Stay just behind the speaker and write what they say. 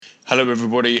Hello,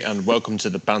 everybody, and welcome to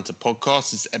the Banter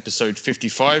Podcast. This is episode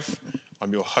 55.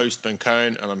 I'm your host, Ben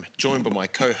Cohen, and I'm joined by my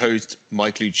co-host,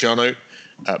 Mike Luciano.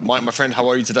 Mike, my friend, how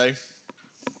are you today?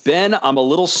 Ben, I'm a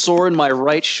little sore in my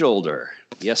right shoulder.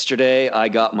 Yesterday, I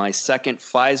got my second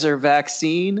Pfizer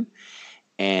vaccine,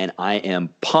 and I am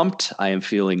pumped. I am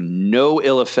feeling no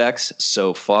ill effects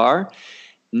so far.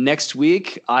 Next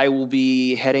week, I will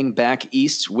be heading back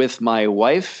east with my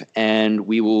wife, and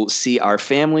we will see our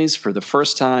families for the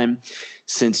first time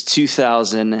since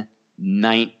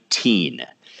 2019,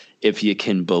 if you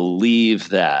can believe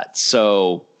that.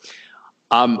 So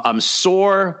I'm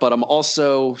sore, but I'm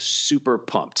also super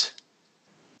pumped.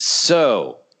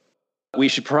 So we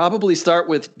should probably start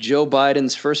with Joe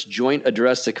Biden's first joint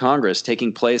address to Congress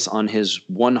taking place on his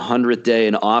 100th day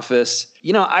in office.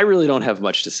 You know, I really don't have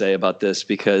much to say about this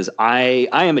because I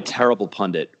am a terrible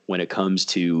pundit when it comes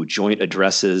to joint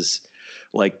addresses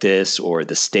like this, or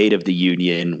the State of the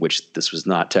Union, which this was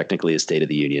not technically a State of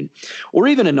the Union, or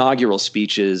even inaugural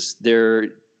speeches. They're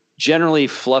generally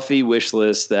fluffy wish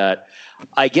lists that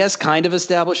I guess kind of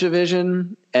establish a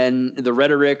vision, and the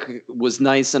rhetoric was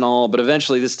nice and all, but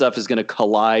eventually this stuff is going to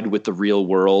collide with the real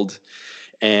world,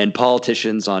 and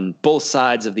politicians on both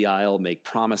sides of the aisle make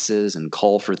promises and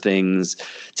call for things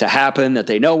to happen that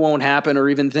they know won't happen, or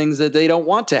even things that they don't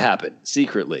want to happen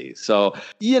secretly. So,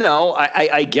 you know,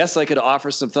 I guess I could offer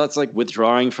some thoughts like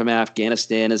withdrawing from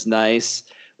Afghanistan is nice.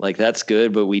 Like, that's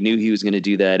good, but we knew he was going to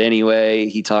do that anyway.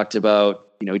 He talked about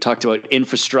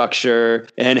infrastructure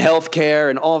and healthcare,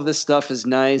 and all of this stuff is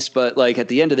nice. But like at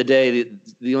the end of the day,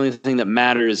 the only thing that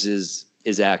matters is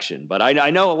action. But I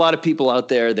know a lot of people out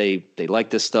there, they like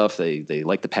this stuff. They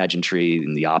like the pageantry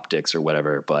and the optics or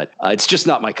whatever, but it's just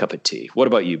not my cup of tea. What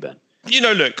about you, Ben? You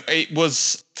know, look, it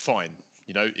was fine.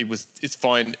 You know, it's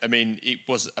fine. I mean,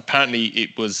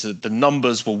 the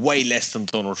numbers were way less than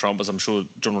Donald Trump, as I'm sure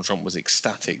Donald Trump was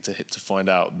ecstatic to find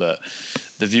out that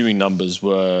the viewing numbers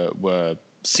were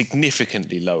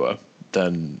significantly lower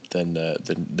than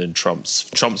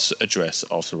Trump's address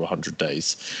after 100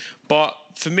 days. But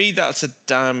for me, that's a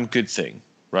damn good thing,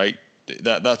 right?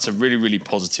 That's a really, really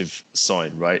positive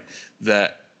sign, right?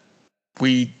 That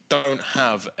we don't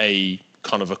have a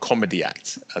kind of a comedy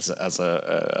act as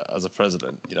a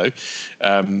president, you know.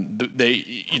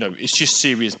 It's just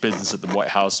serious business at the White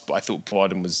House. But I thought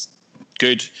Biden was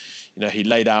good. You know, he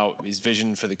laid out his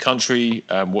vision for the country,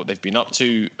 what they've been up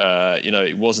to.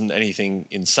 It wasn't anything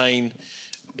insane.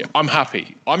 I'm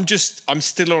happy. I'm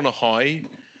still on a high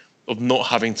of not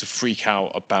having to freak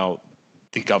out about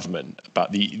the government,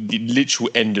 about the literal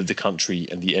end of the country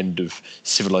and the end of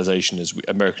civilization as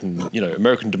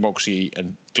American democracy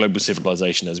and global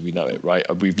civilization as we know it, right?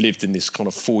 We've lived in this kind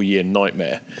of 4-year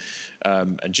nightmare.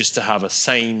 And just to have a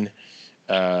sane,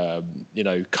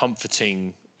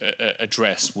 comforting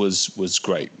address was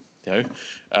great, you know.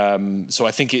 So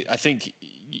I think so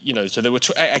there were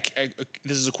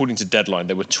this is according to Deadline,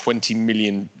 there were 20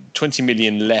 million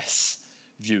less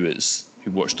viewers who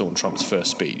watched Donald Trump's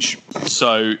first speech.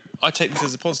 So I take this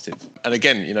as a positive. And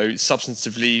again, you know,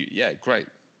 substantively, yeah, great.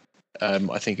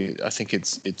 I think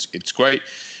it's great,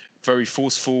 very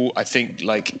forceful. I think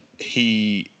like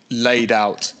he laid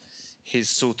out his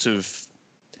sort of,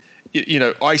 you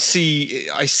know, I see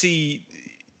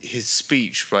his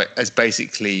speech, right, as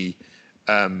basically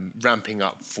ramping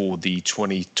up for the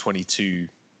 2022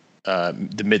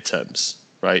 the midterms,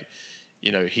 right?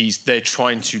 You know, they're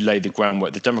trying to lay the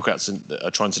groundwork. The Democrats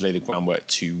are trying to lay the groundwork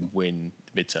to win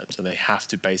the midterms, and they have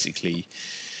to basically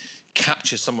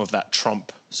capture some of that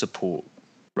Trump support,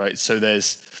 right? So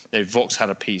Vox had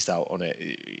a piece out on it.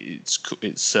 It's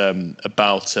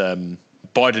about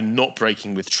Biden not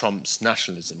breaking with Trump's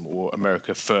nationalism or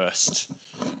America First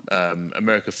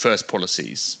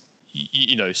policies.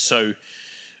 You know, so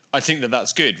I think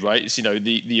that's good, right? It's, you know,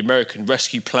 the American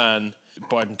Rescue Plan.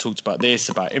 Biden talked about this,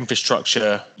 about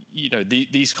infrastructure, you know,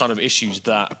 these kind of issues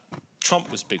that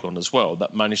Trump was big on as well,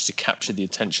 that managed to capture the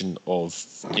attention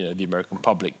of, you know, the American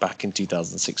public back in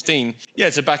 2016. Yeah,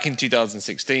 so back in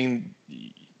 2016,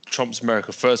 Trump's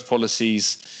America First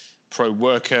policies,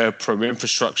 pro-worker,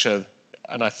 pro-infrastructure,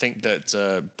 and I think that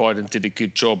Biden did a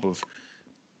good job of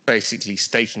basically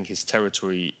staking his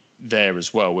territory there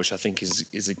as well, which I think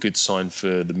is a good sign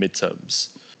for the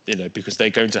midterms, you know, because they're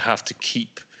going to have to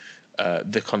keep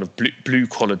the kind of blue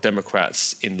collar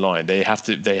Democrats in line. They have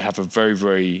a very,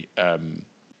 very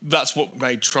that's what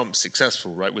made Trump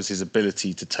successful, right? Was his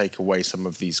ability to take away some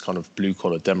of these kind of blue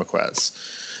collar Democrats.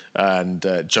 And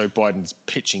Joe Biden's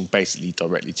pitching basically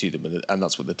directly to them, and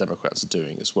that's what the Democrats are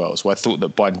doing as well. So I thought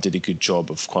that Biden did a good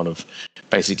job of kind of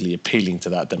basically appealing to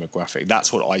that demographic.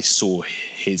 That's what I saw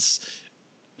his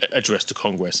address to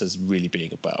Congress as really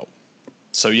being about.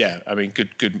 So yeah, I mean,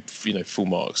 good, full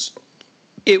marks.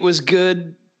 It was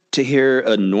good to hear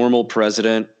a normal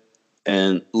president.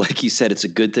 And like you said, it's a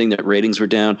good thing that ratings were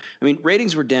down. I mean,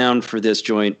 ratings were down for this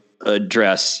joint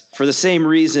address for the same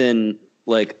reason,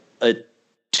 like a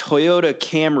Toyota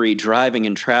Camry driving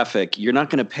in traffic, you're not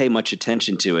going to pay much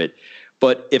attention to it.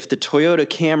 But if the Toyota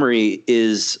Camry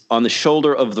is on the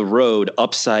shoulder of the road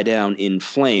upside down in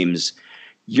flames,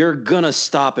 you're going to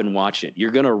stop and watch it.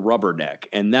 You're going to rubberneck.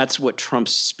 And that's what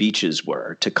Trump's speeches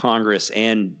were to Congress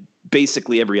and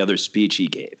basically every other speech he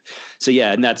gave. So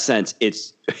yeah, in that sense,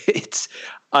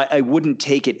 I wouldn't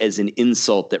take it as an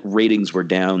insult that ratings were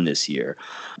down this year.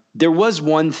 There was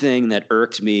one thing that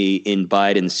irked me in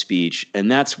Biden's speech,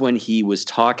 and that's when he was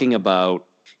talking about,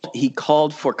 he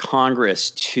called for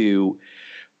Congress to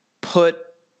put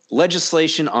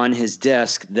legislation on his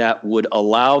desk that would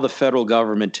allow the federal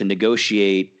government to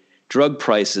negotiate drug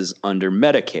prices under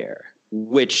Medicare,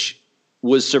 which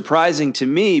was surprising to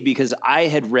me because I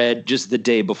had read just the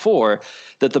day before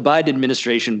that the Biden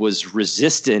administration was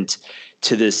resistant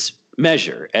to this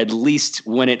measure, at least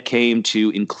when it came to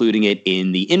including it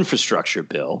in the infrastructure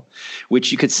bill,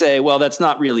 which you could say, well, that's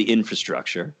not really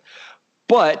infrastructure.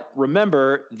 But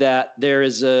remember that there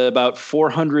is about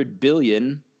 $400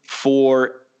 billion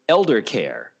for elder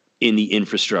care in the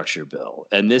infrastructure bill.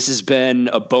 And this has been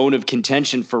a bone of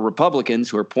contention for Republicans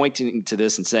who are pointing to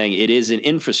this and saying it is an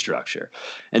infrastructure.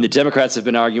 And the Democrats have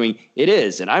been arguing it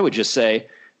is. And I would just say,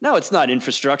 no, it's not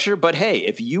infrastructure. But hey,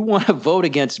 if you want to vote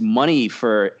against money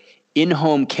for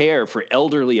in-home care for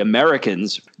elderly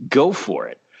Americans, go for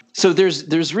it. So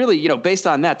there's really, based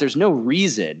on that, there's no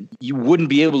reason you wouldn't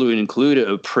be able to include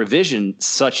a provision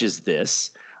such as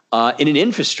this in an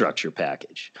infrastructure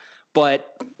package.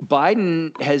 But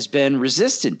Biden has been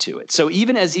resistant to it. So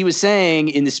even as he was saying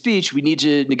in the speech, we need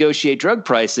to negotiate drug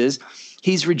prices,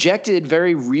 he's rejected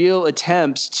very real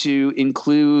attempts to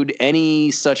include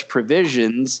any such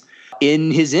provisions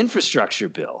in his infrastructure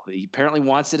bill. He apparently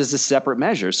wants it as a separate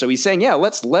measure. So he's saying, yeah,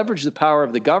 let's leverage the power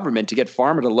of the government to get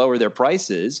pharma to lower their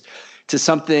prices to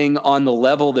something on the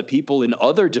level that people in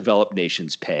other developed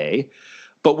nations pay.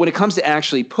 But when it comes to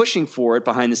actually pushing for it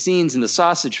behind the scenes in the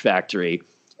sausage factory,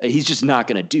 he's just not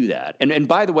going to do that. And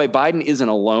by the way, Biden isn't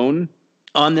alone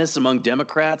on this among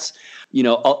Democrats.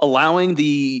 Allowing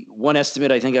the one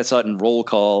estimate, I think I saw it in Roll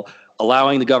Call,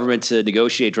 allowing the government to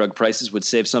negotiate drug prices would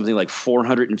save something like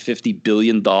 $450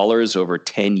 billion over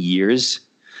 10 years.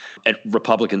 And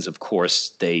Republicans, of course,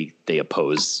 they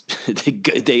oppose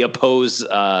they oppose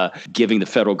giving the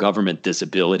federal government this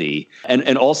ability.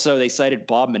 And also they cited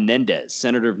Bob Menendez,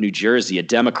 senator of New Jersey, a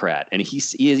Democrat. And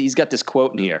he's got this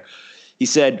quote in here. He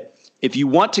said, if you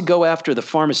want to go after the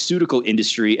pharmaceutical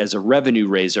industry as a revenue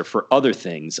raiser for other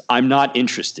things, I'm not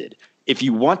interested. If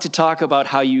you want to talk about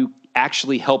how you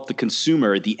actually help the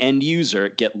consumer, the end user,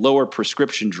 get lower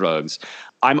prescription drugs,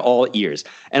 I'm all ears.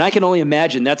 And I can only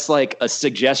imagine that's like a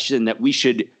suggestion that we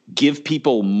should give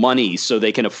people money so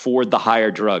they can afford the higher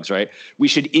drugs, right? We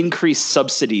should increase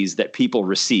subsidies that people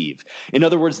receive. In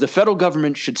other words, the federal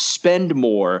government should spend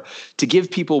more to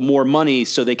give people more money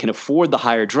so they can afford the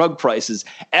higher drug prices,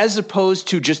 as opposed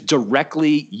to just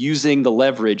directly using the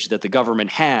leverage that the government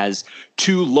has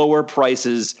to lower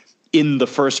prices in the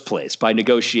first place by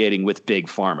negotiating with big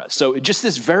pharma. So just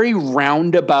this very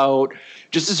roundabout,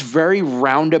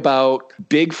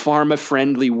 big pharma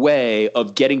friendly way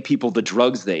of getting people the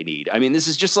drugs they need. I mean, this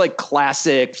is just like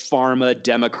classic pharma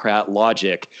Democrat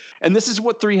logic. And this is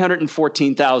what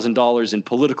 $314,000 in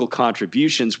political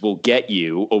contributions will get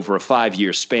you over a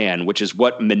 5-year span, which is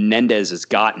what Menendez has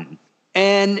gotten.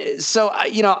 And so,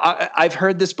 I've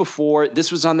heard this before.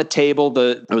 This was on the table.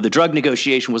 The drug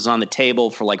negotiation was on the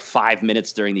table for like 5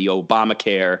 minutes during the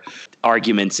Obamacare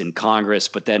arguments in Congress,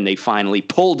 but then they finally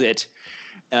pulled it.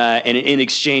 And in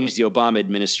exchange, the Obama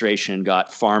administration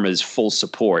got pharma's full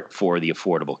support for the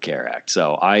Affordable Care Act.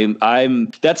 So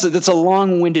that's a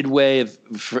long-winded way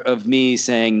of me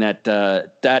saying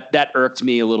that irked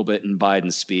me a little bit in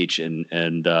Biden's speech,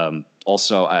 and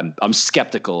also I'm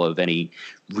skeptical of any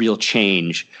real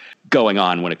change going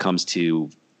on when it comes to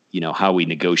how we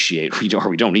negotiate, or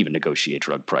we don't even negotiate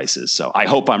drug prices. So I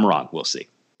hope I'm wrong. We'll see.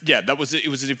 Yeah, it was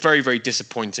a very, very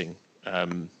disappointing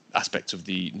aspect of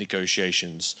the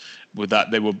negotiations, with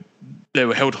that they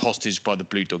were held hostage by the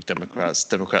Blue Dog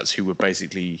Democrats who were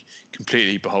basically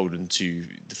completely beholden to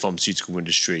the pharmaceutical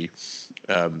industry,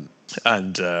 and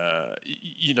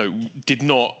did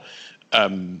not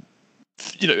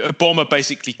Obama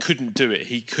basically couldn't do it.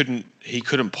 He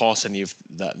couldn't pass any of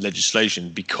that legislation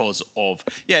because of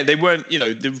they weren't.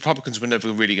 The Republicans were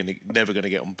never going to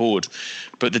get on board,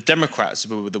 but the Democrats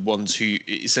were the ones who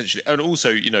essentially, and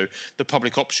also the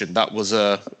public option that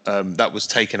was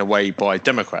taken away by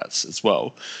Democrats as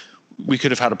well. We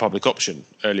could have had a public option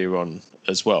earlier on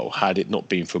as well had it not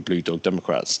been for Blue Dog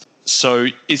Democrats. So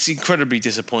it's incredibly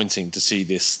disappointing to see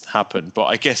this happen. But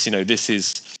I guess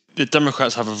the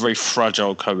Democrats have a very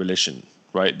fragile coalition,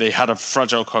 right? They had a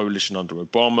fragile coalition under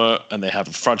Obama, and they have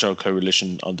a fragile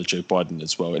coalition under Joe Biden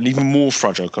as well, an even more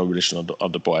fragile coalition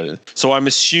under Biden. So I'm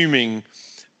assuming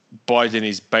Biden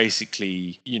is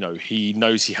basically, he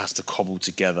knows he has to cobble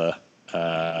together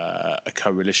a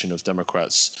coalition of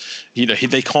Democrats.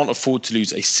 They can't afford to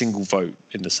lose a single vote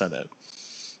in the Senate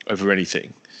over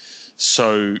anything.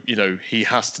 So he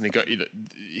has to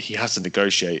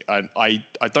negotiate, and I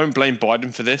don't blame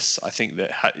Biden for this. I think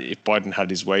that if Biden had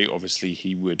his way, obviously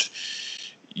he would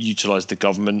utilize the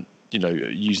government,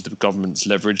 use the government's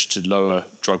leverage to lower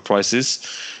drug prices.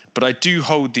 But I do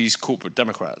hold these corporate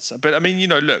Democrats. But I mean,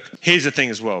 look, here's the thing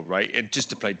as well, right? And just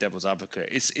to play devil's advocate,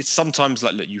 it's sometimes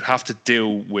like, look, you have to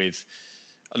deal with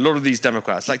a lot of these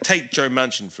Democrats. Like take Joe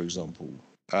Manchin, for example.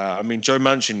 Joe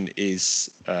Manchin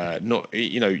is not,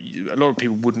 a lot of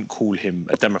people wouldn't call him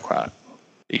a Democrat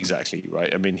exactly,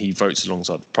 right? I mean, he votes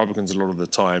alongside Republicans a lot of the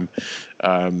time.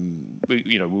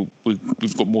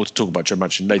 We've got more to talk about Joe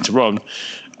Manchin later on.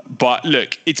 But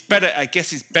look, I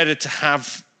guess it's better to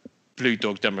have Blue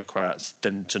Dog Democrats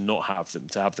than to not have them,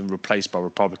 to have them replaced by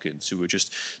Republicans who are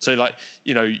just so like,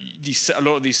 a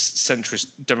lot of these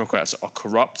centrist Democrats are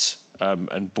corrupt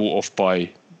and bought off by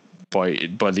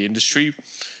the industry,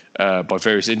 by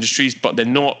various industries, but they're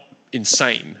not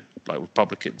insane like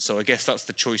Republicans. So I guess that's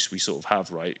the choice we sort of have,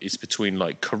 right? It's between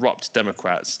like corrupt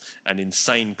Democrats and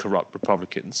insane corrupt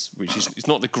Republicans, which is it's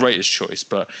not the greatest choice,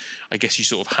 but I guess you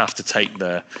sort of have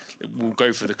to we'll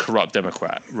go for the corrupt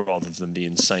Democrat rather than the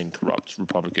insane corrupt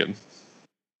Republican.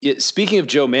 Yeah, speaking of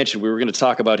Joe Manchin, we were going to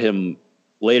talk about him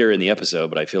later in the episode,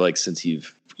 but I feel like since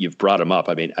you've brought him up,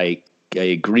 I mean, I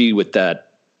agree with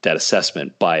that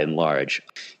assessment by and large,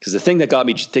 because the thing that got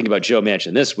me thinking about Joe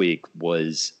Manchin this week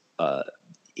was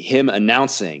him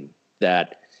announcing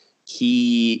that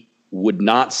he would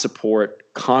not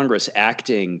support Congress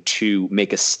acting to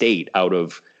make a state out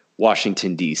of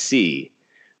Washington, D.C.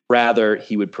 Rather,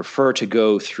 he would prefer to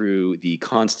go through the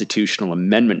constitutional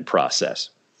amendment process.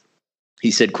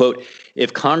 He said, quote,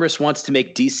 "If Congress wants to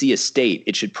make D.C. a state,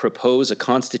 it should propose a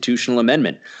constitutional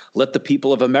amendment. Let the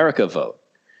people of America vote."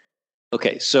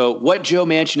 Okay, so what Joe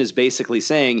Manchin is basically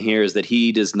saying here is that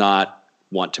he does not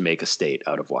want to make a state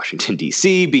out of Washington,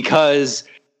 D.C. because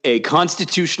a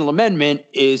constitutional amendment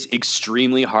is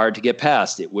extremely hard to get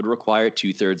passed. It would require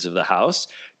 2/3 of the House,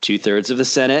 2/3 of the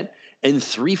Senate, and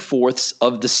 3/4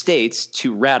 of the states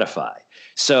to ratify.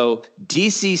 So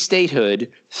D.C.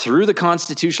 statehood through the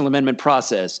constitutional amendment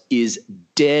process is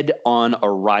dead on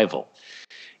arrival.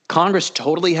 Congress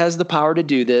totally has the power to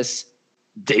do this.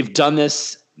 They've done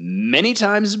this many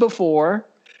times before.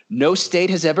 No state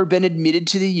has ever been admitted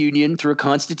to the Union through a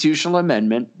constitutional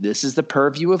amendment. This is the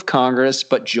purview of Congress,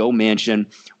 but Joe Manchin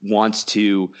wants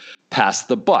to pass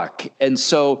the buck. And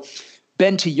so,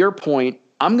 Ben, to your point,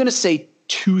 I'm going to say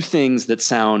two things that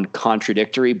sound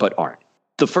contradictory but aren't.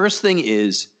 The first thing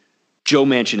is Joe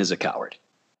Manchin is a coward.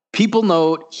 People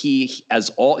know he has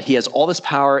all this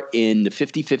power in the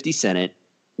 50-50 Senate,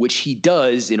 which he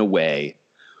does in a way,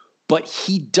 but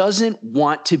he doesn't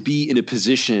want to be in a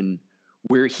position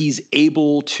where he's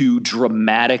able to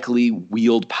dramatically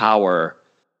wield power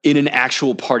in an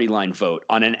actual party line vote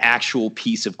on an actual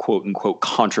piece of quote unquote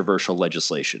controversial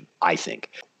legislation, I think.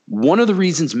 One of the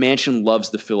reasons Manchin loves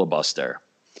the filibuster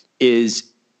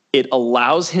is it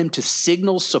allows him to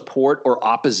signal support or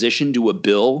opposition to a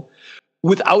bill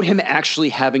without him actually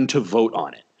having to vote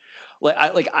on it.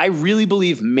 I really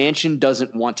believe Manchin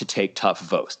doesn't want to take tough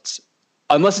votes,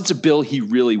 unless it's a bill he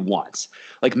really wants.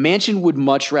 Like Manchin would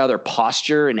much rather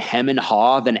posture and hem and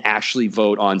haw than actually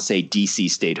vote on, say, DC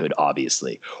statehood,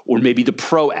 obviously, or maybe the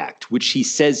PRO Act, which he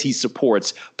says he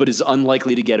supports, but is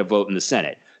unlikely to get a vote in the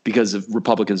Senate because of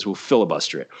Republicans will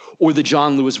filibuster it, or the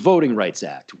John Lewis Voting Rights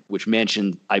Act, which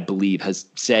Manchin, I believe, has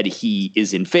said he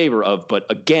is in favor of, but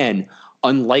again,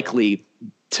 unlikely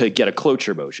to get a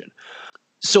cloture motion.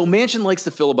 So Manchin likes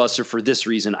the filibuster for this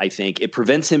reason, I think. It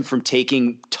prevents him from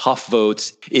taking tough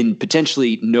votes in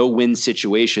potentially no-win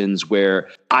situations where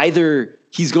either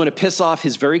he's going to piss off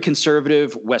his very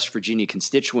conservative West Virginia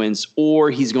constituents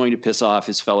or he's going to piss off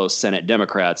his fellow Senate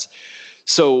Democrats.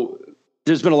 So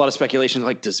there's been a lot of speculation,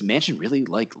 like, does Manchin really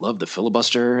love the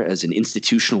filibuster as an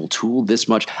institutional tool this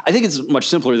much? I think it's much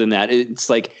simpler than that. It's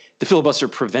like the filibuster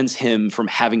prevents him from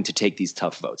having to take these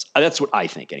tough votes. That's what I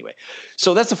think anyway.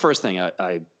 So that's the first thing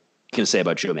I can say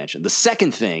about Joe Manchin. The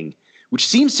second thing, which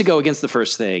seems to go against the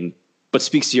first thing, but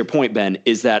speaks to your point, Ben,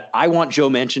 is that I want Joe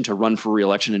Manchin to run for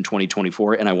re-election in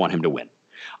 2024, and I want him to win.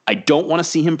 I don't want to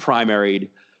see him primaried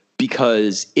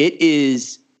because it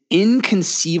is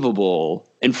inconceivable,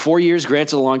 and 4 years,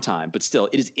 granted a long time, but still,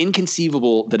 it is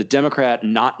inconceivable that a Democrat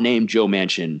not named Joe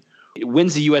Manchin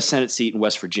wins the U.S. Senate seat in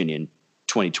West Virginia in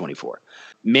 2024.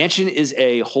 Manchin is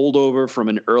a holdover from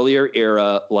an earlier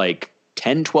era, like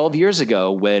 10, 12 years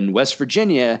ago, when West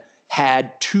Virginia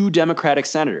had 2 Democratic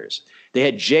senators. They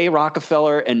had Jay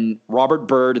Rockefeller and Robert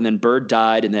Byrd, and then Byrd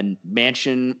died, and then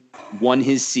Manchin won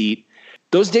his seat.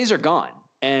 Those days are gone.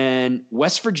 And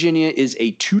West Virginia is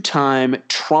a 2-time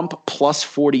Trump plus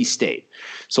 40 state.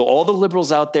 So all the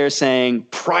liberals out there saying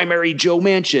primary Joe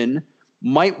Manchin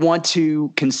might want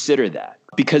to consider that,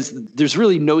 because there's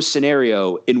really no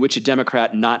scenario in which a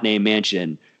Democrat not named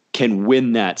Manchin can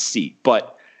win that seat.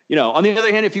 But, on the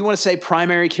other hand, if you want to say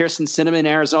primary Kyrsten Sinema in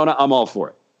Arizona, I'm all for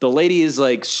it. The lady is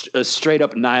like a straight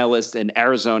up nihilist, and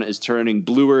Arizona is turning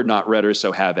bluer, not redder.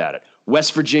 So have at it.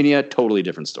 West Virginia, totally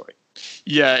different story.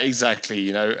 Yeah,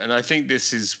 exactly. And I think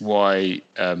this is why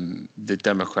the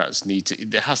Democrats need to.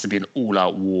 There has to be an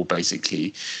all-out war,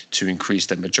 basically, to increase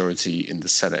their majority in the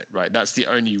Senate. Right, that's the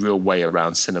only real way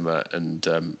around Sinema and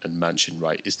Manchin.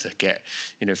 Right, is to get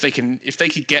if they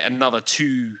could get another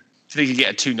 2. If they could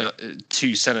get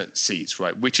two Senate seats,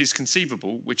 right, which is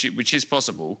conceivable, which is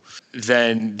possible,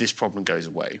 then this problem goes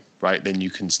away, right? Then you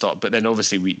can start. But then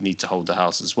obviously we need to hold the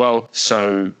House as well.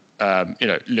 So.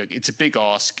 Look, it's a big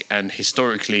ask, and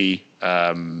historically,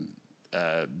 the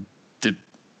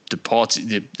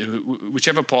party,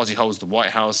 whichever party holds the White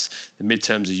House, the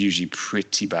midterms are usually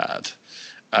pretty bad.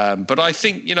 But I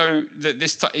think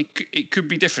that it could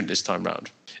be different this time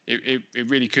round. It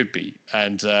really could be,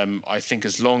 and I think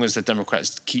as long as the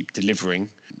Democrats keep delivering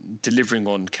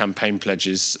on campaign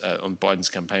pledges, on Biden's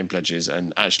campaign pledges,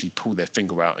 and actually pull their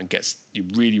finger out and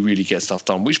really get stuff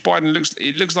done, which Biden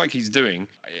looks like he's doing.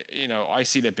 I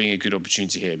see there being a good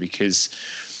opportunity here because,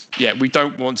 we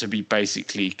don't want to be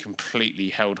basically completely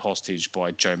held hostage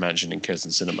by Joe Manchin and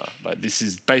Kyrsten Sinema. Like, this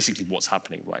is basically what's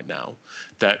happening right now.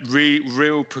 That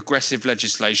real progressive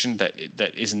legislation that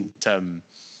isn't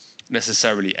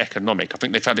necessarily economic. I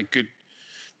think they've had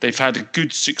a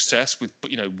good success with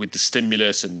the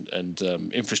stimulus and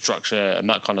infrastructure and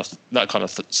that kind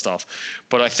of stuff.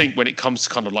 But I think when it comes to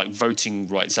kind of like Voting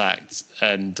Rights Act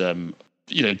and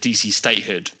DC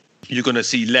statehood, you're going to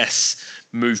see less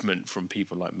movement from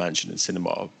people like Manchin and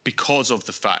Sinema because of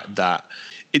the fact that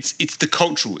it's the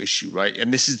cultural issue, right?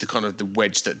 And this is the kind of the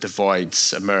wedge that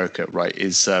divides America, right?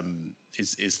 Is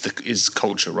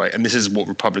culture, right? And this is what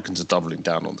Republicans are doubling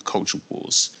down on, the culture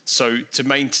wars. So to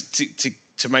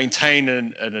maintain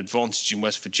an advantage in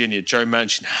West Virginia, Joe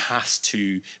Manchin has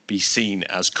to be seen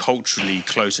as culturally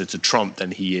closer to Trump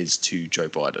than he is to Joe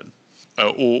Biden,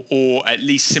 or at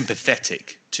least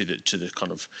sympathetic to the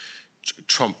kind of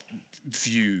Trump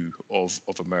view of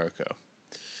America.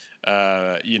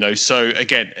 So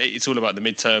again, it's all about the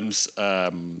midterms,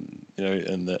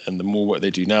 and the more work they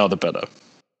do now, the better.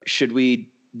 Should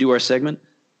we do our segment?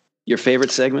 Your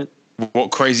favorite segment?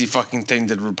 What crazy fucking thing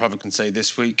did Republicans say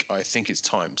this week? I think it's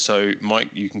time. So, Mike,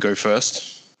 you can go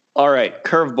first. All right,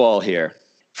 curveball here.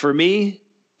 For me,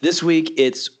 this week,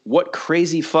 it's what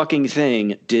crazy fucking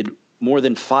thing did more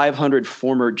than 500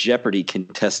 former Jeopardy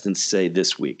contestants say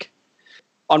this week?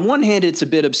 On one hand, it's a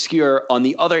bit obscure. On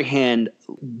the other hand,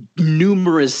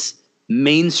 numerous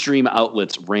mainstream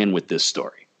outlets ran with this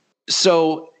story.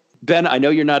 So, Ben, I know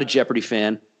you're not a Jeopardy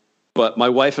fan, but my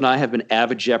wife and I have been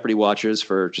avid Jeopardy watchers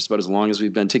for just about as long as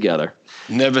we've been together.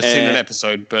 Never seen an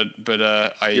episode, but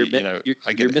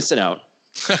you're missing out.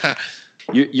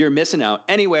 You're missing out.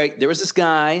 Anyway, there was this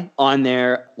guy on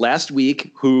there last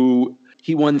week who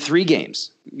he won 3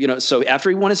 games. So after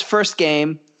he won his first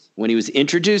game, when he was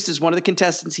introduced as one of the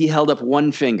contestants, he held up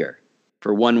 1 finger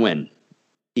for 1 win.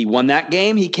 He won that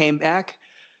game. He came back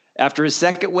after his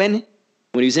second win.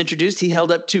 When he was introduced, he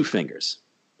held up 2 fingers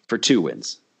for 2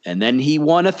 wins. And then he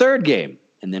won a 3rd game.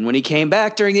 And then when he came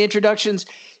back during the introductions,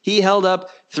 he held up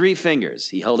 3 fingers.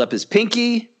 He held up his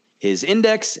pinky, his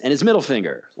index, and his middle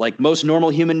finger, like most normal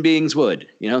human beings would,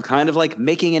 kind of like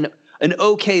making an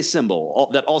okay symbol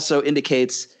that also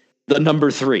indicates the number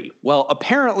 3. Well,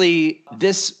 apparently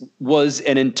this was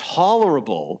an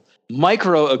intolerable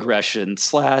microaggression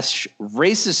 /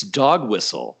 racist dog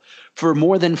whistle for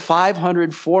more than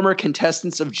 500 former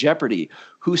contestants of Jeopardy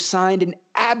who signed an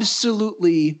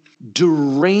absolutely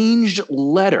deranged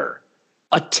letter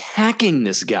attacking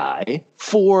this guy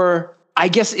for, I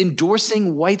guess,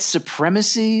 endorsing white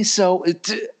supremacy. So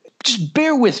just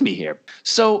bear with me here.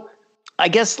 So I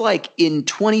guess like in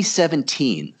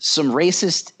 2017, some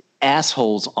racist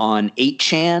assholes on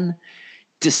 8chan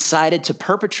decided to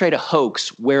perpetrate a hoax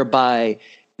whereby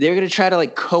they're going to try to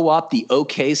like co-opt the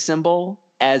OK symbol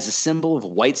as a symbol of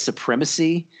white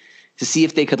supremacy to see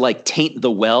if they could like taint the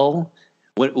well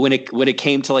when it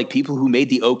came to like people who made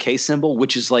the OK symbol,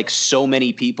 which is like so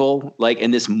many people, like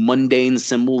in this mundane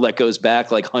symbol that goes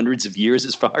back like hundreds of years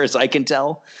as far as I can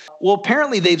tell. Well,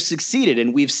 apparently they've succeeded,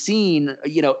 and we've seen,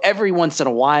 every once in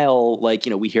a while, like,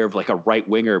 we hear of like a right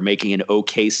winger making an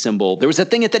OK symbol. There was a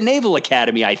thing at the Naval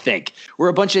Academy, I think, where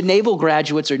a bunch of naval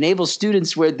graduates or naval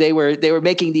students where they were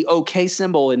making the OK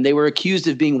symbol, and they were accused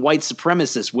of being white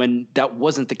supremacists when that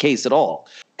wasn't the case at all.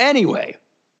 Anyway,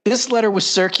 this letter was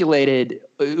circulated.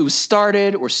 It was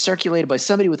started or circulated by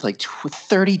somebody with like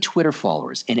 30 Twitter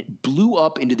followers, and it blew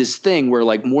up into this thing where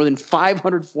like more than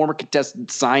 500 former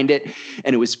contestants signed it,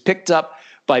 and it was picked up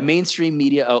by mainstream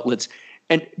media outlets.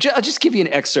 And I'll just give you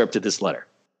an excerpt of this letter.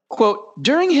 Quote,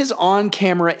 during his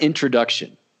on-camera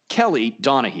introduction, Kelly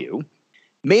Donahue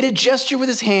made a gesture with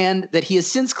his hand that he has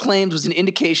since claimed was an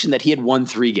indication that he had won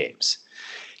 3 games.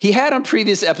 He had on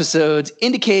previous episodes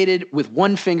indicated with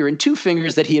 1 finger and 2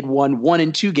 fingers that he had won 1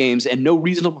 and 2 games, and no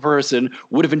reasonable person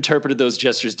would have interpreted those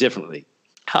gestures differently.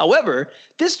 However,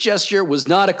 this gesture was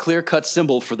not a clear-cut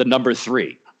symbol for the number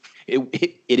 3.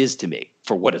 It is to me,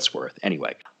 for what it's worth.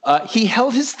 Anyway, he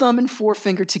held his thumb and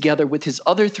forefinger together with his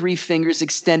other 3 fingers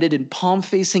extended and palm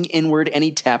facing inward, and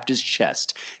he tapped his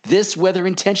chest. This, whether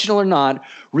intentional or not,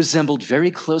 resembled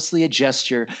very closely a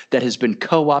gesture that has been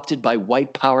co-opted by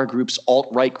white power groups,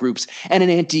 alt-right groups, and an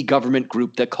anti-government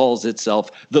group that calls itself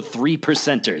the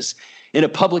 3%ers. In a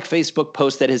public Facebook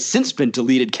post that has since been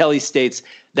deleted, Kelly states,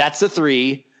 "That's a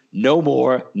 3, no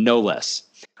more, no less."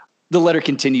 The letter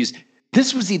continues,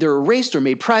 "This was either erased or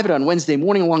made private on Wednesday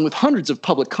morning, along with hundreds of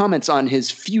public comments on his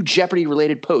few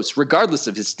Jeopardy-related posts, regardless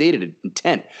of his stated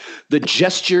intent. The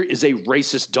gesture is a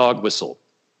racist dog whistle."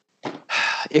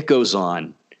 It goes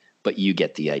on, but you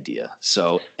get the idea.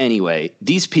 So anyway,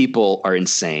 these people are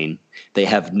insane. They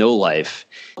have no life.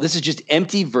 This is just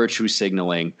empty virtue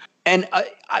signaling. And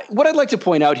what I'd like to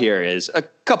point out here is a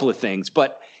couple of things,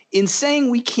 but in saying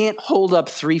we can't hold up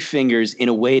 3 fingers in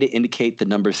a way to indicate the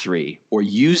number 3 or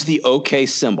use the OK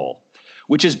symbol,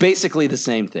 which is basically the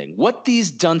same thing, what these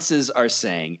dunces are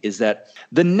saying is that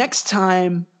the next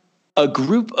time a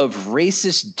group of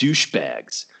racist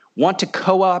douchebags want to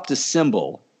co-opt a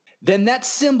symbol, then that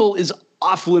symbol is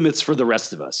off limits for the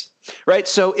rest of us, right?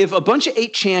 So if a bunch of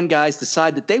 8chan guys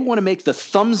decide that they want to make the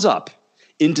thumbs up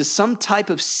into some type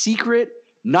of secret,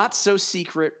 not so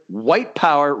secret, white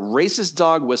power, racist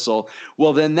dog whistle,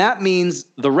 well, then that means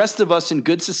the rest of us in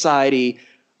good society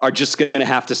are just going to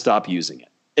have to stop using it.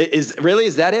 Is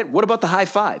that it? What about the high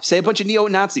five? Say a bunch of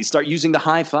neo-Nazis start using the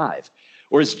high five.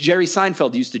 Or as Jerry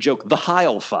Seinfeld used to joke, the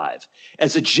Heil five,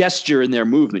 as a gesture in their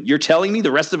movement. You're telling me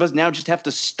the rest of us now just have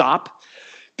to stop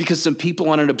because some people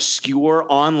on an obscure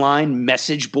online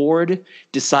message board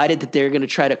decided that they're going to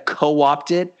try to co-opt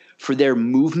it for their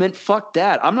movement? Fuck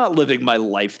that. I'm not living my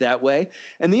life that way.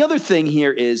 And the other thing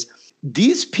here is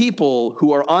these people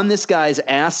who are on this guy's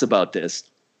ass about this,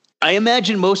 I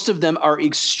imagine most of them are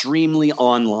extremely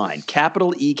online,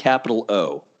 capital E, capital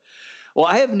O. Well,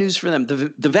 I have news for them.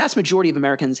 The vast majority of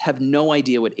Americans have no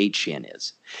idea what 8chan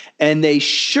is. And they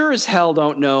sure as hell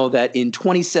don't know that in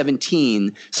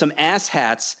 2017, some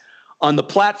asshats on the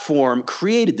platform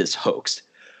created this hoax.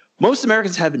 Most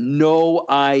Americans have no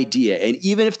idea. And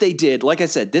even if they did, like I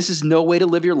said, this is no way to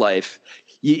live your life.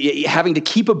 Having to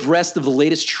keep abreast of the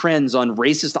latest trends on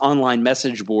racist online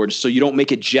message boards so you don't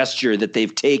make a gesture that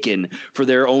they've taken for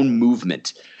their own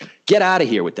movement. Get out of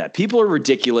here with that. People are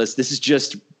ridiculous. It's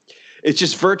just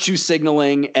virtue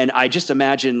signaling. And I just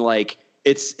imagine like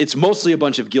it's mostly a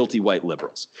bunch of guilty white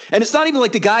liberals. And it's not even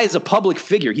like the guy is a public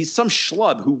figure. He's some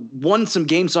schlub who won some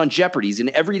games on Jeopardy. He's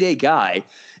an everyday guy.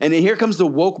 And then here comes the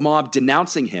woke mob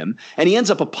denouncing him. And he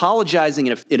ends up apologizing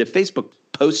in a Facebook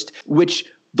post, which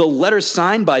the letter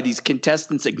signed by these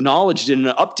contestants acknowledged in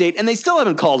an update, and they still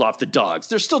haven't called off the dogs.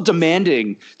 They're still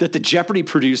demanding that the Jeopardy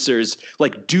producers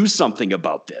like do something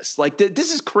about this. Like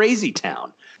this is crazy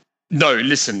town. No,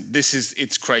 listen,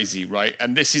 it's crazy, right?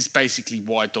 And this is basically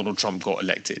why Donald Trump got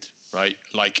elected, right?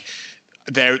 Like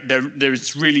there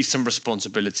is really some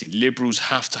responsibility. Liberals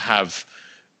have to have,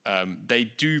 they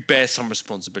do bear some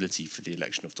responsibility for the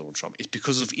election of Donald Trump. It's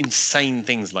because of insane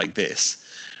things like this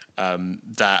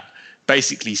that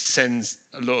basically sends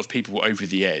a lot of people over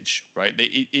the edge, right?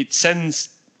 It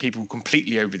sends people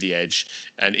completely over the edge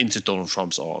and into Donald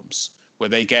Trump's arms, where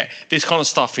they get this kind of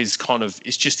stuff it's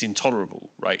just intolerable,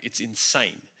 right? It's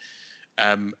insane.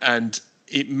 And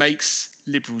it makes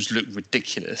liberals look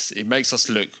ridiculous. It makes us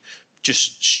look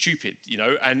just stupid,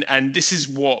 and this is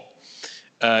what,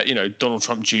 Donald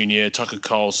Trump Jr., Tucker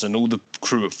Carlson, all the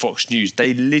crew at Fox News,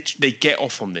 they get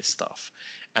off on this stuff,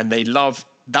 and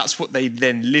that's what they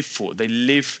then live for. They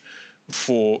live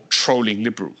for trolling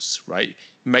liberals, right?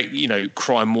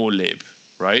 Cry more lib,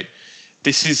 right?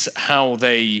 This is how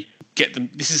they get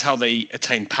them. This is how they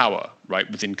attain power, right,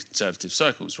 within conservative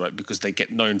circles, right? Because they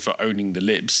get known for owning the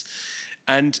libs.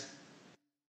 And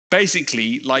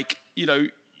basically,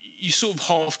 you sort of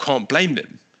half can't blame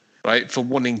them, right, for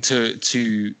wanting to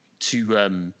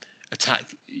attack,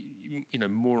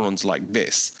 morons like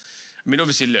this. I mean,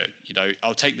 obviously, look,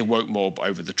 I'll take the woke mob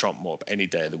over the Trump mob any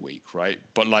day of the week, right?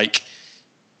 But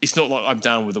it's not like I'm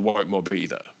down with the woke mob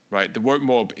either, right? The woke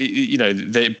mob,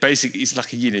 they basically, it's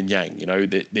like a yin and yang,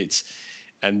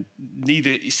 and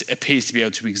neither appears to be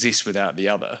able to exist without the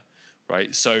other,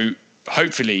 right? So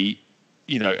hopefully,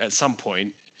 at some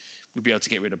point we'll be able to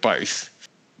get rid of both.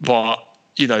 But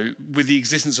with the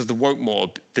existence of the woke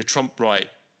mob, the Trump right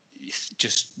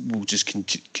will just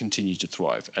continue to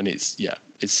thrive, and it's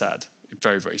sad,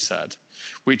 very, very sad.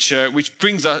 Which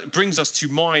brings us to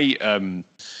my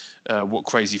what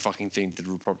crazy fucking thing did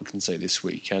the Republicans say this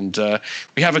week? And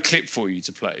we have a clip for you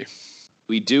to play.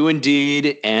 We do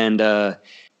indeed, and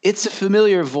it's a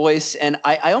familiar voice, and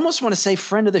I almost want to say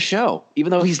friend of the show, even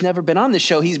though he's never been on the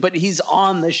show. He's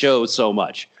on the show so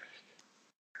much.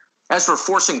 As for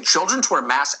forcing children to wear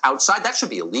masks outside, that should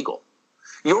be illegal.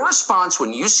 Your response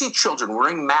when you see children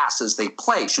wearing masks as they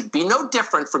play should be no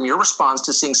different from your response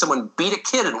to seeing someone beat a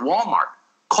kid in Walmart.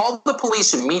 Call the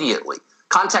police immediately.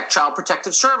 Contact Child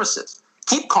Protective Services.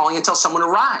 Keep calling until someone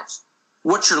arrives.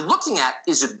 What you're looking at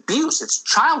is abuse. It's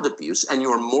child abuse, and you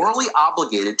are morally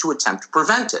obligated to attempt to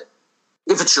prevent it.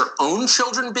 If it's your own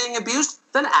children being abused,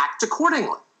 then act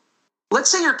accordingly.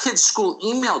 Let's say your kid's school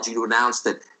emailed you to announce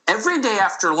that every day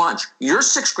after lunch, your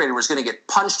sixth grader was going to get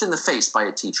punched in the face by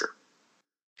a teacher.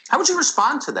 How would you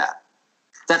respond to that?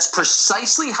 That's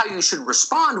precisely how you should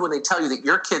respond when they tell you that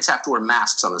your kids have to wear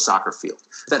masks on the soccer field.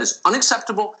 That is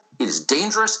unacceptable, it is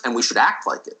dangerous, and we should act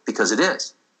like it, because it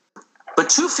is. But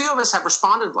too few of us have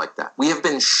responded like that. We have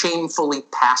been shamefully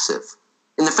passive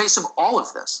in the face of all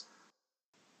of this.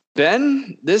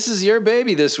 Ben, this is your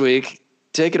baby this week.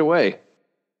 Take it away.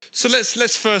 So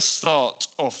let's first start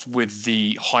off with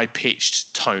the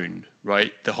high-pitched tone,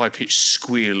 right? The high-pitched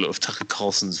squeal of Tucker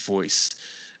Carlson's voice.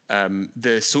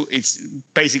 It's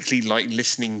basically like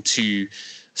listening to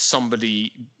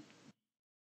somebody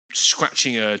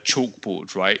scratching a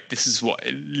chalkboard, right? This is what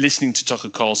listening to Tucker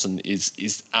Carlson is.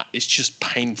 It's just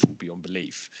painful beyond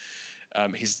belief.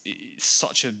 He's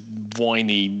such a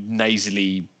whiny,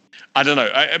 nasally. I don't know.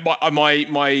 What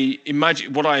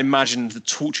I imagined the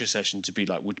torture session to be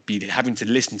like would be having to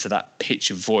listen to that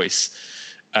pitch of voice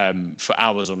for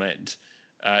hours on end.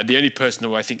 The only person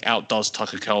who I think outdoes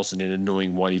Tucker Carlson in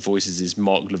annoying, whiny voices is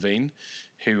Mark Levine,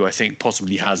 who I think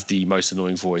possibly has the most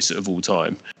annoying voice of all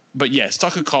time. But yes,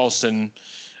 Tucker Carlson.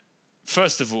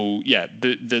 First of all,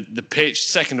 the pitch.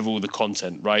 Second of all, the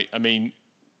content. Right. I mean,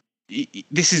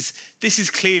 this is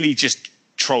clearly just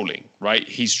trolling, right?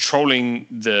 He's trolling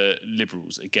the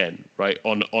liberals again, right?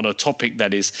 On a topic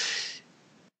that is,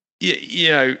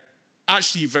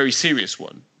 actually a very serious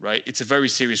one, right? It's a very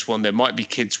serious one. There might be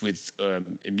kids with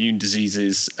immune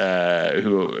diseases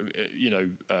who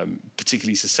are,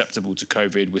 particularly susceptible to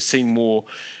COVID. We're seeing more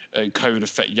COVID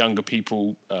affect younger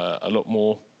people a lot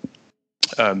more.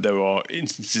 There are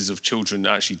instances of children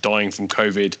actually dying from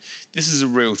COVID. This is a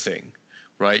real thing,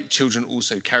 right? Children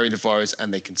also carry the virus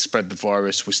and they can spread the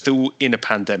virus. We're still in a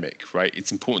pandemic, right?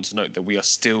 It's important to note that we are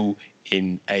still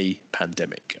in a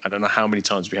pandemic. I don't know how many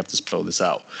times we have to spell this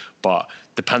out, but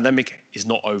the pandemic is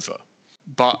not over.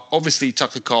 But obviously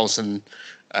Tucker Carlson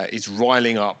is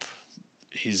riling up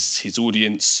his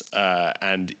audience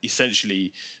and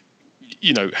essentially,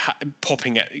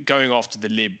 going after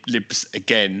the libs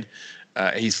again.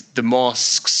 The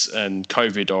masks and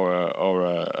COVID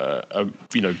are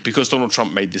because Donald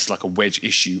Trump made this like a wedge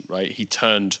issue, right? He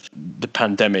turned the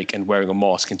pandemic and wearing a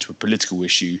mask into a political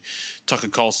issue. Tucker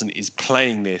Carlson is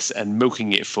playing this and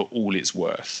milking it for all it's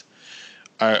worth.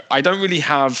 I don't really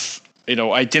have,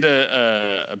 I did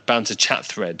a banter chat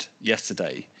thread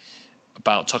yesterday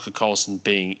about Tucker Carlson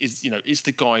being, is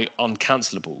the guy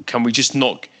uncancelable? Can we just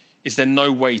is there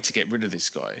no way to get rid of this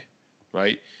guy,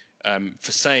 right?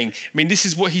 for saying. I mean, this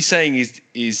is what he's saying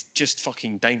is just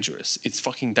fucking dangerous. It's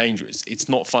fucking dangerous. It's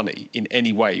not funny in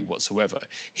any way whatsoever.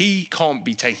 He can't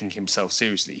be taking himself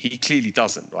seriously. He clearly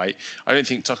doesn't, right? I don't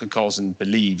think Tucker Carlson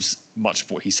believes much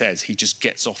of what he says. He just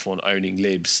gets off on owning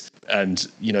libs and,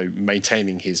 you know,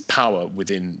 maintaining his power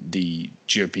within the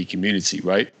GOP community,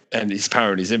 right? And his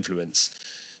power and his influence.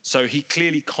 So he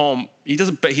clearly can't. He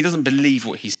doesn't believe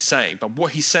what he's saying. But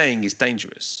what he's saying is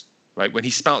dangerous. Right, when he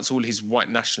spouts all his white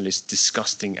nationalist,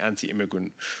 disgusting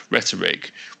anti-immigrant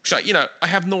rhetoric, which I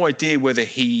have no idea whether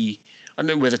I don't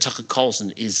know whether Tucker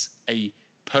Carlson is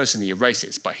personally a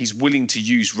racist, but he's willing to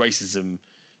use racism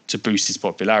to boost his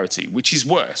popularity, which is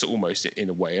worse almost in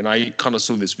a way. And I kind of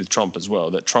saw this with Trump as well,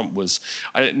 that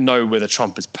I don't know whether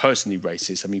Trump is personally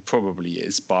racist. I mean, probably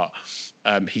is, but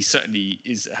he certainly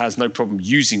has no problem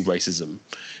using racism,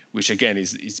 which again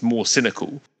is more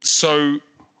cynical. So,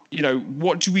 you know,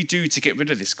 what do we do to get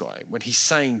rid of this guy when he's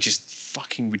saying just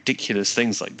fucking ridiculous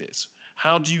things like this?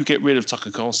 How do you get rid of Tucker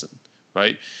Carlson,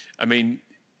 right? I mean,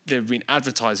 there have been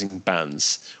advertising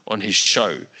bans on his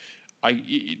show.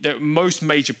 Most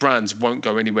major brands won't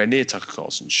go anywhere near Tucker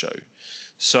Carlson's show.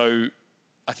 So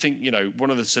I think, you know, one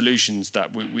of the solutions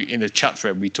that we in a chat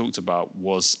thread we talked about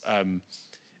was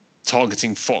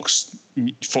targeting Fox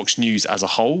News as a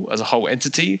whole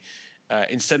entity,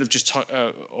 instead of just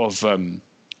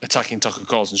attacking Tucker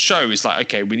Carlson's show. It's like,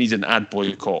 okay, we need an ad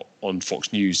boycott on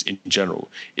Fox News in general.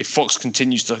 If Fox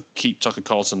continues to keep Tucker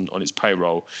Carlson on its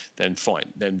payroll, then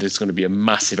fine. Then there's going to be a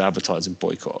massive advertising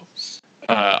boycott.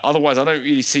 Otherwise, I don't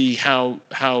really see how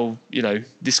you know,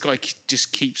 this guy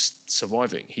just keeps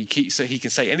surviving. He can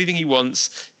say anything he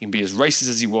wants. He can be as racist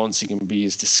as he wants. He can be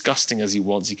as disgusting as he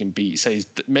wants. He can say as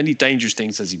many dangerous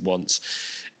things as he wants.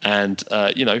 And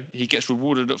you know, he gets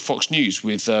rewarded at Fox News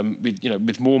with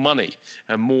more money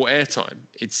and more airtime.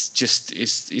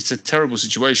 It's a terrible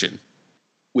situation.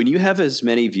 When you have as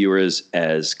many viewers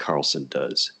as Carlson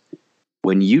does,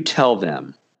 when you tell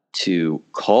them to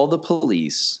call the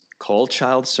police, call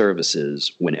child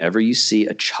services whenever you see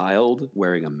a child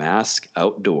wearing a mask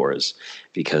outdoors,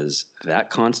 because that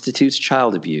constitutes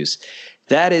child abuse,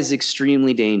 that is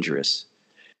extremely dangerous.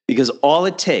 Because all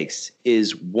it takes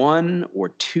is one or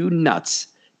two nuts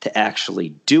to actually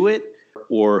do it,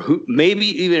 or who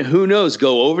knows,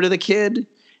 go over to the kid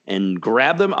and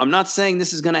grab them. I'm not saying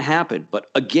this is going to happen, but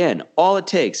again, all it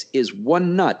takes is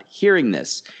one nut hearing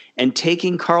this and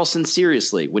taking Carlson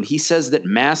seriously when he says that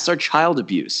masks are child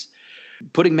abuse.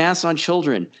 Putting masks on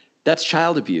children, that's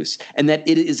child abuse, and that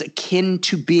it is akin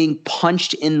to being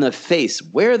punched in the face.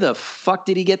 Where the fuck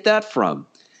did he get that from?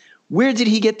 Where did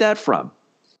he get that from?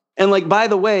 And like, by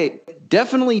the way,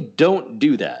 definitely don't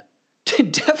do that.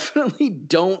 Definitely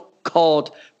don't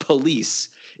call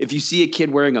police if you see a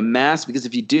kid wearing a mask, because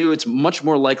if you do, it's much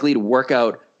more likely to work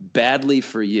out badly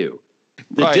for you.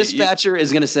 The dispatcher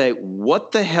is going to say,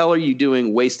 what the hell are you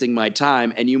doing wasting my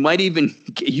time? And you might even,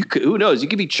 who knows, you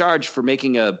could be charged for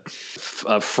making a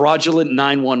fraudulent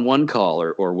 911 call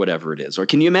or whatever it is. Or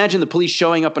can you imagine the police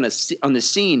showing up on the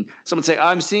scene, someone say,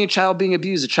 I'm seeing a child being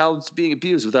abused,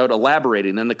 without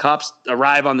elaborating. Then the cops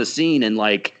arrive on the scene and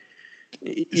like,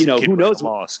 you know, who knows?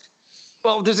 Mask.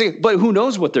 Well, but who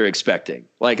knows what they're expecting?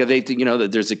 Like, are they, you know,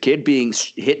 that there's a kid being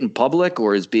hit in public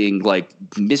or is being like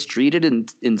mistreated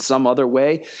in some other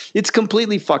way? It's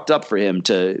completely fucked up for him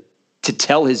to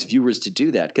tell his viewers to do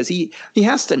that, because he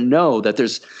has to know that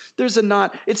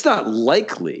it's not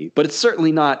likely, but it's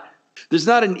certainly not. There's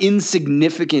not an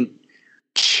insignificant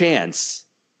chance.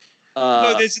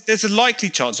 No, there's a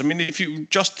likely chance. I mean,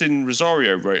 Justin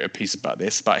Rosario wrote a piece about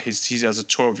this, he has a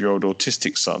 12-year-old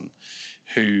autistic son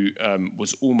who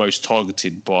was almost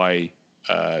targeted by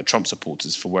Trump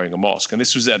supporters for wearing a mask, and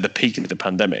this was at the peak of the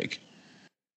pandemic.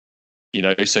 You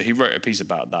know, so he wrote a piece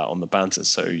about that on the Banter.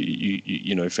 So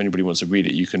you know, if anybody wants to read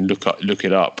it, you can look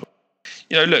it up.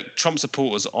 You know, look, Trump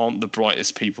supporters aren't the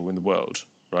brightest people in the world,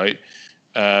 right?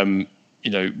 You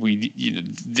know, we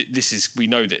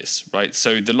know this, right?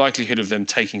 So the likelihood of them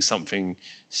taking something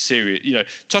serious, you know,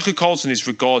 Tucker Carlson is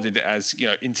regarded as, you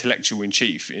know, intellectual in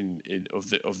chief of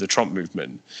the Trump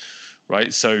movement,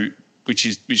 right? So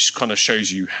which kind of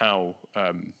shows you how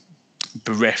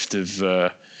bereft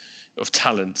of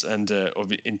talent and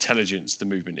of intelligence the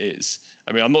movement is.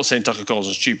 I mean, I'm not saying Tucker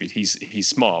Carlson's stupid. He's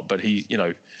smart, but he, you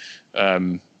know,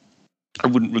 I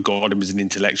wouldn't regard him as an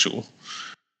intellectual.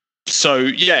 So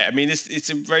yeah, I mean, it's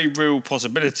a very real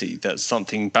possibility that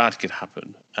something bad could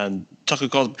happen, and Tucker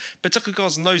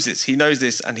Carlson knows this. He knows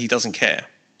this, and he doesn't care.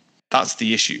 That's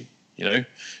the issue. You know,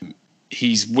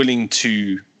 he's willing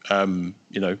to, you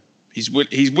know, He's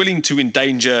willing to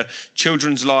endanger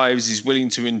children's lives. He's willing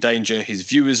to endanger his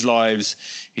viewers' lives.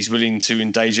 He's willing to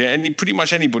endanger pretty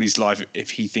much anybody's life if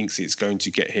he thinks it's going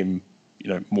to get him,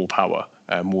 more power,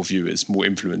 more viewers, more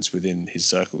influence within his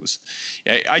circles.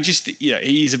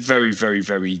 He's a very, very,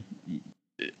 very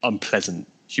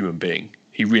unpleasant human being.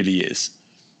 He really is.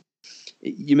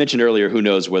 You mentioned earlier, who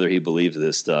knows whether he believes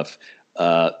this stuff.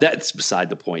 That's beside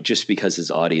the point, just because his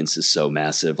audience is so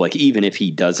massive. Like, even if he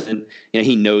doesn't,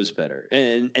 he knows better.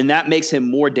 And that makes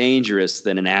him more dangerous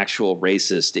than an actual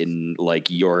racist in like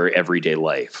your everyday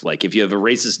life. Like, if you have a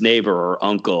racist neighbor or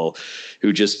uncle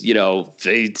who just,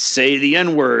 they say the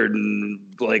N-word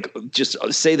and like just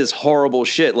say this horrible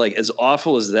shit, like as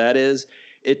awful as that is,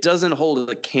 it doesn't hold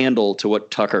a candle to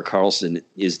what Tucker Carlson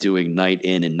is doing night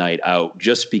in and night out,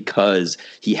 just because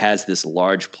he has this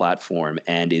large platform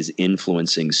and is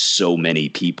influencing so many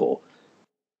people.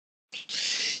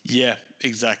 Yeah,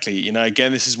 exactly.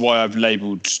 Again, this is why I've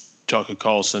labeled Tucker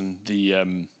Carlson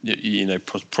the,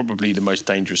 probably the most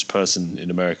dangerous person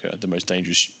in America, the most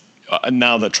dangerous. And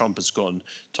now that Trump has gone,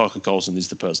 Tucker Carlson is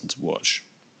the person to watch.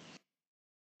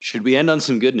 Should we end on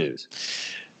some good news?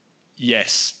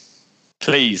 Yes.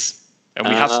 Please. And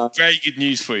we have some very good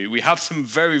news for you. We have some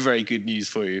very, very good news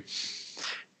for you.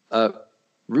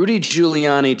 Rudy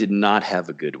Giuliani did not have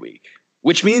a good week,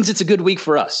 which means it's a good week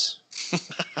for us,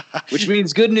 which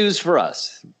means good news for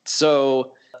us.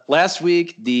 So last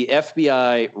week, the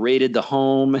FBI raided the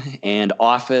home and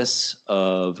office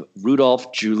of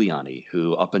Rudolph Giuliani,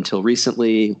 who up until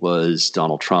recently was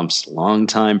Donald Trump's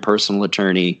longtime personal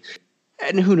attorney.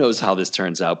 And who knows how this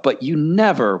turns out, but you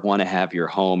never want to have your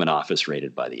home and office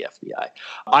raided by the FBI.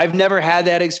 I've never had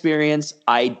that experience.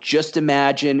 I just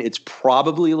imagine it's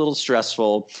probably a little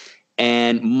stressful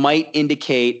and might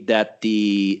indicate that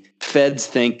the feds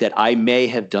think that I may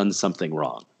have done something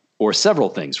wrong or several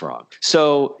things wrong.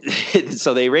 So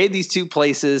they raid these two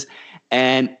places,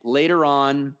 and later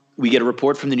on we get a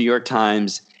report from the New York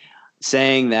Times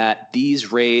saying that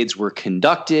these raids were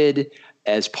conducted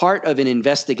as part of an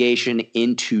investigation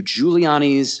into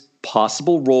Giuliani's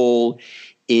possible role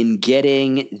in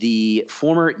getting the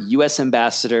former U.S.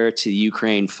 ambassador to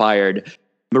Ukraine fired,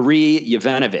 Marie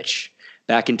Yovanovitch,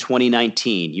 back in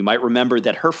 2019. You might remember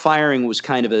that her firing was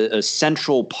kind of a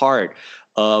central part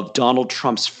of Donald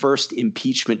Trump's first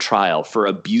impeachment trial for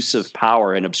abuse of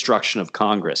power and obstruction of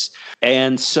Congress.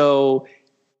 And so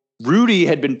Rudy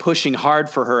had been pushing hard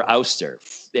for her ouster,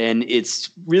 and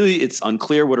it's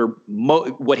unclear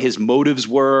what his motives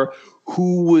were,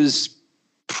 who was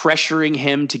pressuring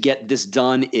him to get this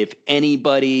done, if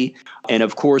anybody. And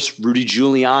of course, Rudy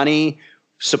Giuliani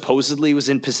supposedly was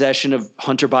in possession of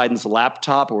Hunter Biden's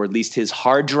laptop, or at least his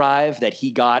hard drive that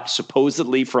he got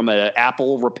supposedly from an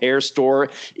Apple repair store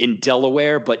in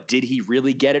Delaware. But did he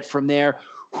really get it from there?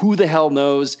 Who the hell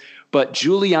knows? But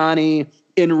Giuliani,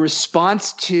 in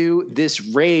response to this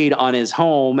raid on his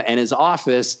home and his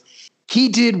office, he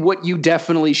did what you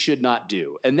definitely should not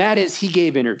do. And that is, he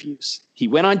gave interviews. He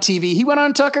went on TV. He went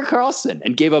on Tucker Carlson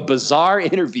and gave a bizarre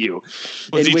interview.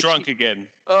 Was he drunk again?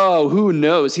 Oh, who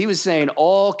knows? He was saying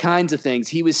all kinds of things.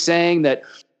 He was saying that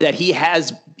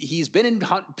he's been in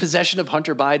possession of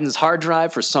Hunter Biden's hard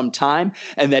drive for some time,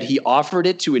 and that he offered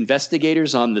it to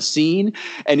investigators on the scene.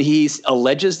 And he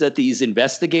alleges that these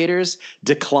investigators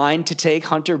declined to take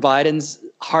Hunter Biden's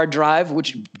hard drive,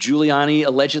 which Giuliani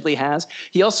allegedly has.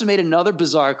 He also made another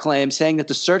bizarre claim saying that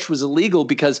the search was illegal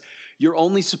because you're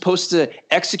only supposed to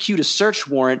execute a search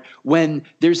warrant when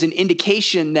there's an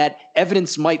indication that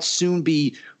evidence might soon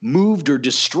be moved or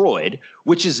destroyed,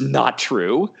 which is not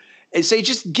true. And so he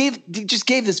just gave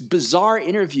this bizarre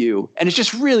interview, and it's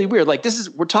just really weird. Like,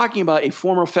 we're talking about a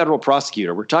former federal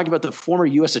prosecutor. We're talking about the former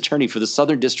U.S. attorney for the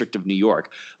Southern District of New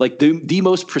York, like the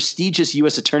most prestigious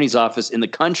U.S. attorney's office in the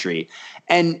country.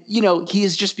 And, he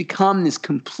has just become this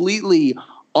completely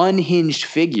unhinged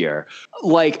figure.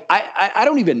 Like, I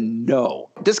don't even know.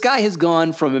 This guy has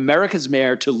gone from America's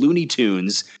Mayor to Looney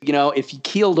Tunes. If he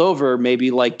keeled over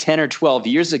maybe like 10 or 12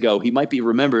 years ago, he might be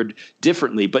remembered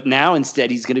differently. But now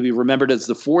instead, he's going to be remembered as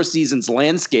the Four Seasons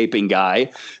landscaping guy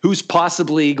who's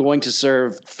possibly going to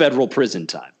serve federal prison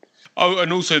time. Oh,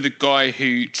 and also the guy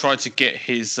who tried to get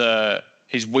his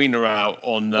wiener out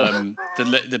on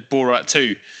the Borat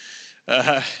 2.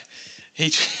 I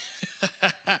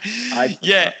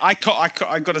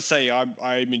got to say,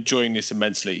 I'm enjoying this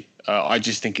immensely. I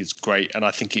just think it's great, and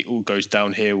I think it all goes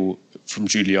downhill from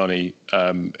Giuliani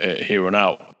here on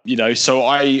out. So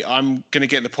I'm going to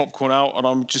get the popcorn out, and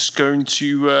I'm just going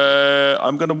to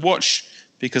watch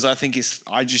because I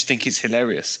just think it's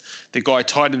hilarious. The guy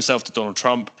tied himself to Donald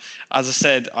Trump. As I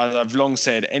said, I've long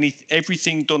said,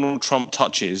 everything Donald Trump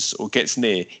touches or gets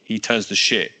near, he turns to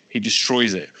shit. He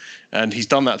destroys it. And he's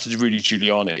done that to Rudy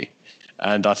Giuliani.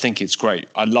 And I think it's great.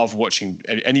 I love watching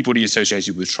anybody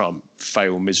associated with Trump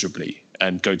fail miserably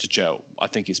and go to jail. I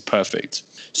think it's perfect.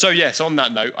 So, yes, on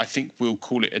that note, I think we'll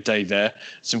call it a day there.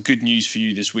 Some good news for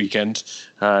you this weekend,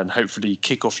 and hopefully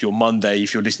kick off your Monday,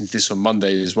 if you're listening to this on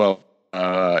Monday as well.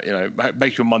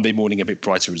 Make your Monday morning a bit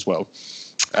brighter as well.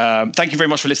 Thank you very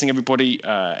much for listening, everybody.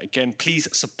 Again,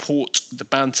 please support the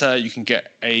banter. You can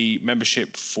get a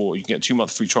membership you can get a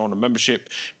 2-month free trial on a membership.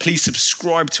 Please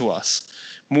subscribe to us.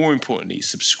 More importantly,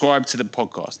 subscribe to the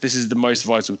podcast. This is the most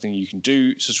vital thing you can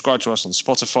do. Subscribe to us on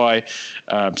Spotify,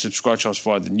 subscribe to us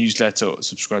via the newsletter,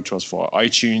 subscribe to us via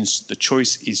iTunes. The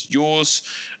choice is yours.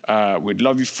 We'd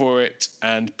love you for it.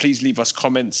 And please leave us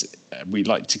comments. We'd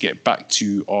like to get back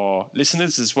to our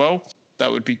listeners as well.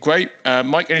 That would be great.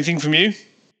 Mike, anything from you?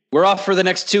 We're off for the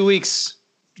next 2 weeks.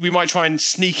 We might try and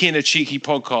sneak in a cheeky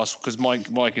podcast because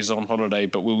Mike is on holiday,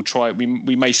 but we'll try. We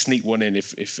may sneak one in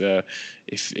if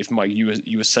Mike,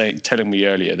 you were telling me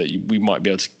earlier that we might be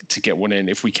able to get one in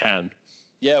if we can.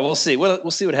 Yeah, we'll see.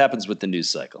 We'll see what happens with the news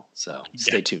cycle. So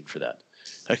stay tuned for that.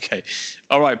 Okay.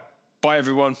 All right. Bye,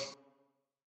 everyone.